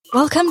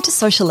Welcome to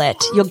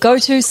Socialette, your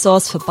go-to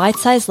source for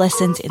bite-sized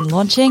lessons in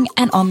launching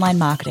and online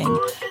marketing.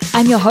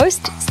 I'm your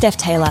host, Steph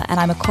Taylor, and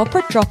I'm a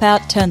corporate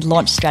dropout turned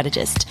launch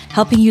strategist,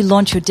 helping you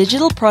launch your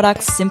digital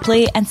products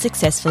simply and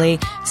successfully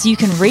so you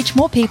can reach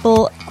more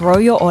people, grow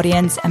your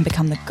audience, and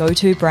become the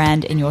go-to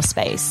brand in your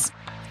space.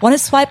 Want to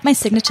swipe my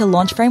signature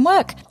launch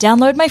framework?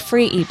 Download my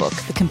free ebook,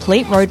 The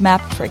Complete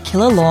Roadmap for a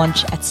Killer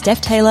Launch at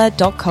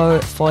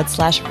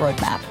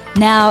stephtaylor.co/roadmap.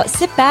 Now,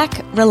 sit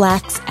back,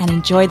 relax, and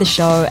enjoy the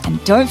show.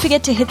 And don't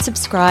forget to hit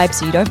subscribe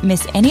so you don't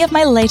miss any of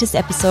my latest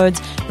episodes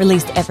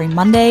released every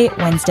Monday,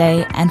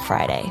 Wednesday, and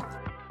Friday.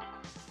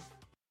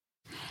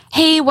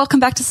 Hey, welcome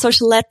back to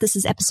Socialette. This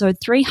is episode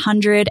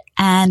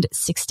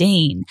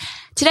 316.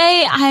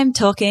 Today, I'm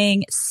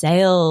talking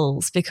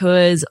sales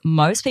because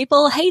most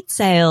people hate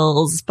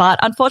sales, but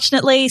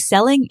unfortunately,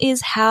 selling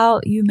is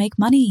how you make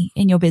money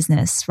in your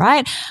business,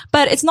 right?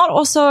 But it's not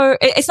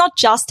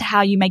just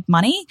how you make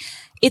money.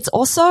 It's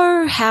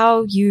also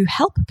how you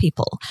help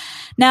people.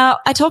 Now,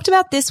 I talked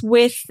about this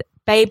with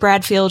Bay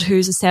Bradfield,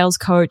 who's a sales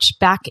coach,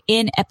 back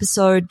in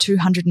episode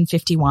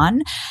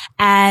 251.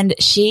 And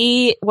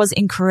she was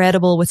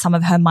incredible with some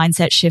of her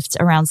mindset shifts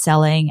around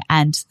selling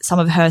and some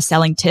of her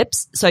selling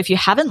tips. So if you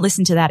haven't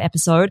listened to that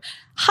episode,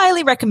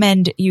 highly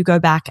recommend you go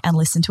back and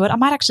listen to it. I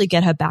might actually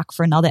get her back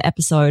for another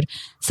episode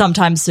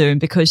sometime soon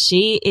because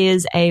she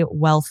is a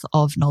wealth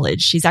of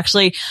knowledge. She's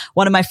actually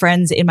one of my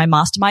friends in my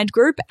mastermind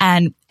group.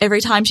 And every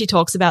time she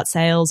talks about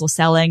sales or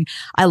selling,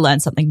 I learn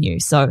something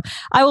new. So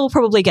I will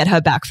probably get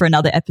her back for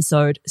another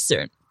episode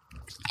soon.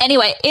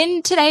 Anyway,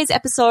 in today's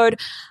episode,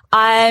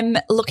 I'm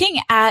looking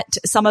at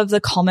some of the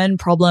common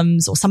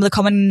problems or some of the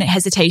common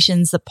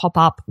hesitations that pop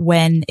up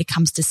when it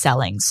comes to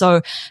selling.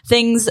 So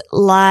things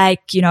like,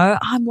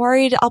 I'm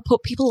worried I'll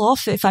put people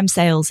off if I'm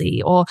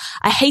salesy, or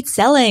I hate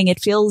selling. It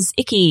feels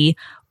icky.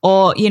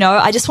 Or,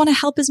 I just want to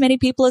help as many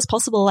people as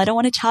possible. I don't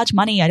want to charge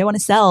money. I don't want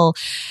to sell.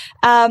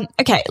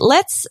 Okay,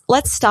 let's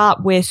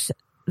start with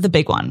the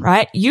big one,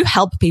 right? You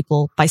help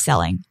people by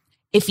selling.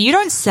 If you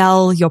don't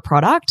sell your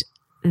product,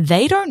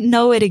 they don't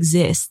know it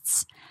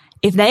exists.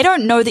 If they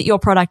don't know that your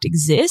product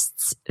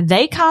exists,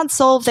 they can't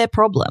solve their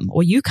problem,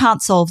 or you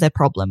can't solve their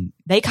problem.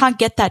 They can't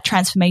get that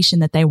transformation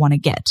that they want to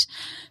get.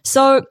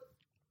 So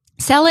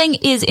selling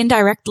is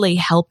indirectly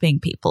helping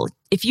people.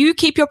 If you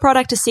keep your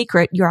product a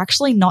secret, you're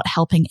actually not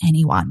helping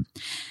anyone.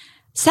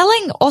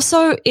 Selling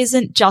also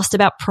isn't just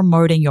about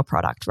promoting your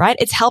product, right?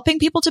 It's helping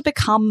people to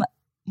become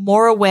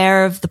more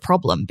aware of the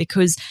problem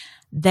because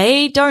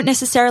they don't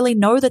necessarily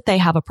know that they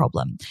have a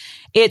problem.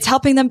 It's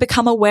helping them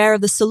become aware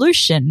of the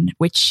solution,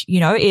 which,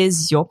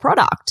 is your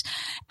product.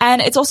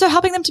 And it's also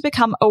helping them to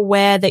become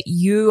aware that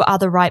you are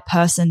the right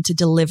person to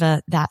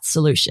deliver that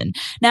solution.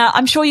 Now,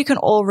 I'm sure you can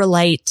all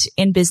relate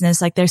in business.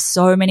 Like there's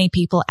so many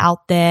people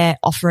out there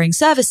offering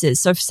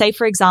services. So say,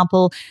 for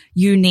example,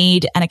 you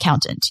need an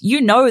accountant.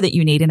 You know that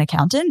you need an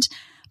accountant,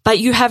 but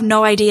you have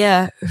no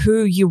idea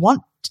who you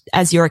want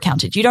as your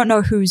accountant. You don't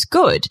know who's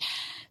good.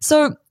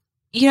 So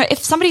if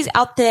somebody's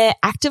out there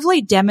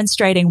actively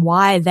demonstrating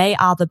why they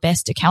are the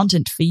best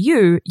accountant for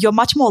you, you're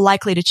much more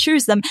likely to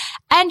choose them.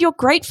 And you're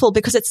grateful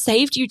because it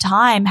saved you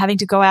time having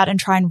to go out and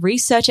try and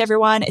research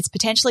everyone. It's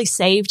potentially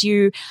saved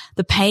you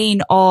the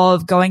pain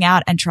of going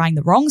out and trying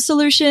the wrong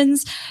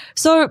solutions.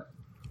 So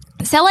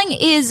selling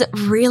is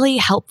really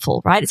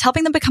helpful, right? It's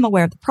helping them become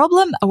aware of the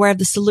problem, aware of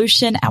the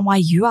solution, and why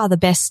you are the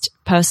best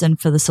person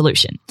for the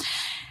solution.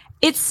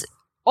 It's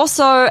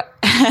also,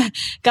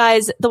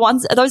 guys,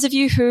 those of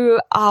you who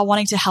are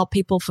wanting to help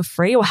people for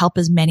free or help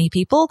as many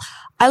people,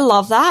 I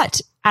love that.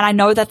 And I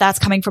know that that's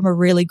coming from a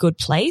really good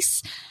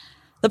place.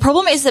 The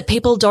problem is that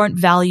people don't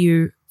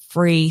value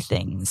free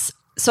things.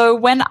 So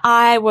when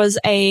I was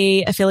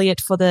a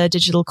affiliate for the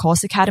Digital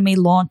Course Academy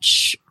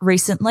launch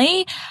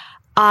recently,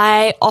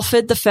 I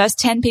offered the first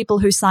 10 people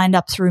who signed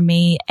up through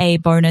me a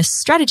bonus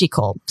strategy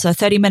call. So a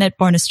 30-minute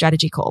bonus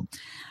strategy call.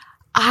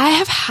 I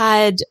have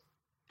had,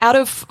 out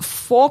of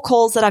 4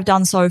 calls that I've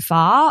done so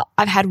far,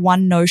 I've had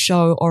 1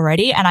 no-show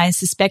already, and I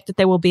suspect that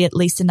there will be at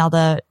least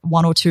another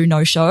 1 or 2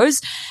 no-shows.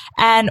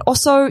 And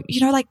also,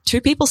 2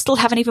 people still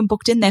haven't even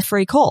booked in their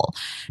free call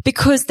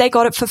because they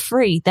got it for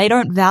free. They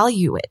don't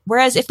value it.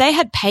 Whereas if they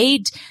had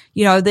paid,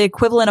 the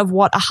equivalent of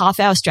what a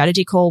half-hour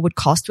strategy call would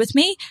cost with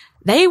me,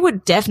 they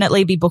would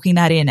definitely be booking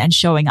that in and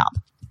showing up.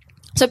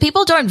 So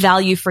people don't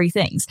value free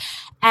things.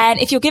 And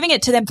if you're giving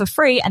it to them for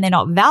free and they're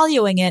not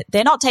valuing it,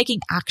 they're not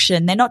taking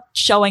action, they're not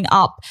showing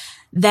up,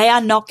 they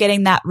are not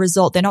getting that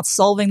result, they're not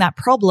solving that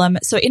problem.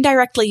 So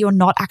indirectly, you're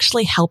not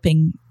actually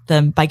helping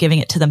them by giving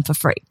it to them for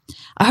free.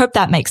 I hope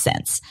that makes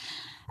sense.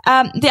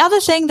 The other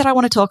thing that I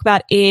want to talk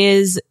about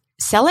is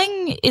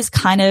selling is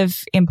kind of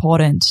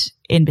important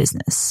in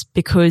business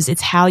because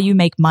it's how you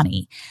make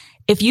money.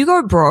 If you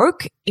go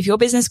broke, if your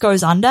business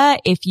goes under,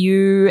 if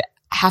you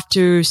have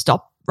to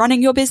stop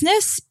running your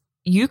business,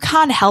 you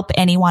can't help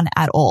anyone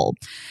at all.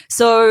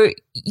 So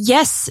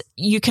yes,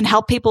 you can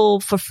help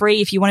people for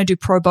free if you want to do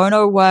pro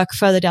bono work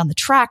further down the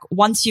track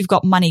once you've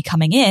got money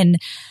coming in.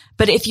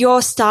 But if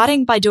you're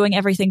starting by doing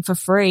everything for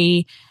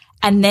free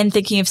and then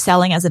thinking of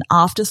selling as an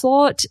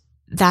afterthought,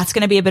 that's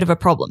going to be a bit of a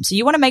problem. So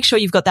you want to make sure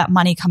you've got that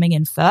money coming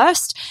in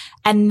first,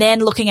 and then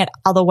looking at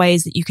other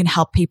ways that you can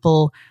help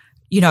people,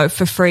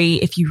 for free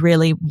if you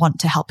really want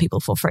to help people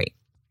for free.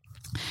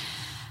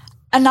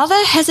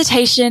 Another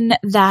hesitation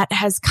that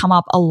has come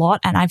up a lot,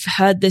 and I've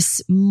heard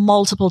this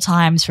multiple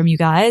times from you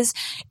guys,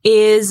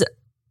 is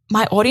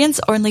my audience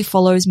only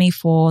follows me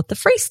for the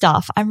free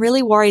stuff. I'm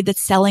really worried that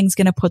selling's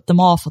going to put them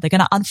off, or they're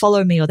going to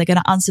unfollow me, or they're going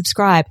to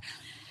unsubscribe.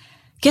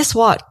 Guess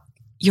what?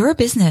 You're a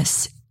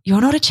business.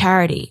 You're not a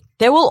charity.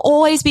 There will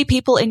always be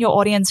people in your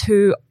audience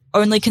who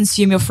only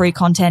consume your free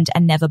content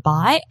and never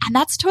buy. And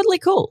that's totally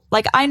cool.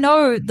 Like, I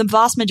know the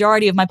vast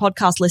majority of my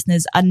podcast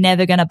listeners are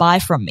never going to buy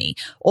from me,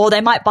 or they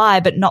might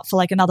buy, but not for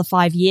like another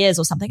 5 years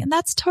or something. And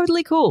that's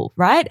totally cool,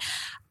 right?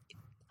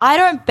 I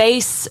don't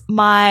base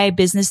my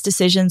business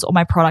decisions or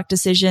my product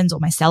decisions or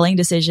my selling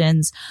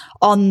decisions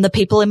on the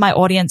people in my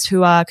audience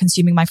who are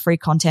consuming my free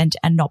content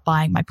and not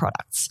buying my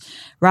products,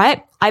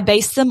 right? I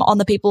base them on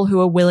the people who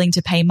are willing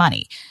to pay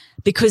money,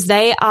 because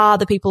they are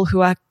the people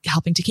who are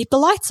helping to keep the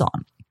lights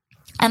on.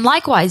 And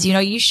likewise,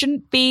 you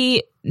shouldn't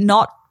be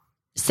not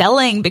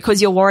selling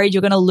because you're worried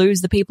you're going to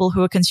lose the people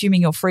who are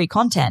consuming your free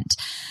content.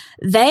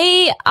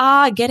 They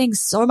are getting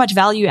so much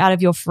value out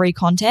of your free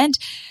content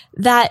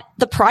that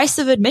the price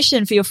of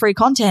admission for your free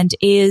content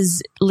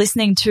is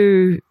listening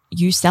to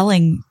you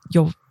selling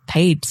your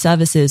paid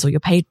services or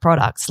your paid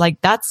products. Like,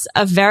 that's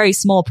a very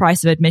small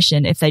price of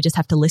admission if they just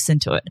have to listen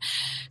to it.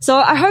 So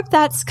I hope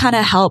that's kind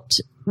of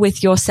helped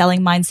with your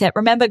selling mindset.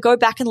 Remember, go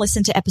back and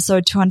listen to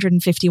episode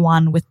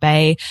 251 with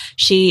Bay.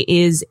 She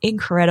is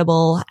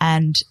incredible.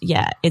 And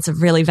yeah, it's a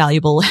really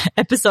valuable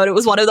episode. It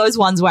was one of those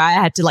ones where I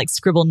had to like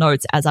scribble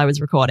notes as I was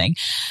recording.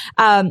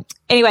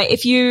 Anyway,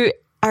 if you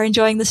are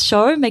enjoying this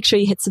show, make sure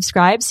you hit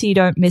subscribe so you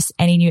don't miss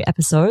any new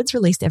episodes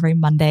released every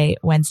Monday,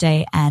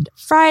 Wednesday, and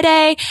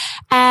Friday.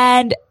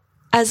 And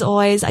as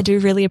always, I do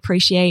really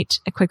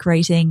appreciate a quick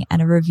rating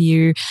and a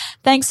review.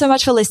 Thanks so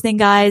much for listening,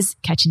 guys.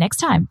 Catch you next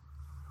time.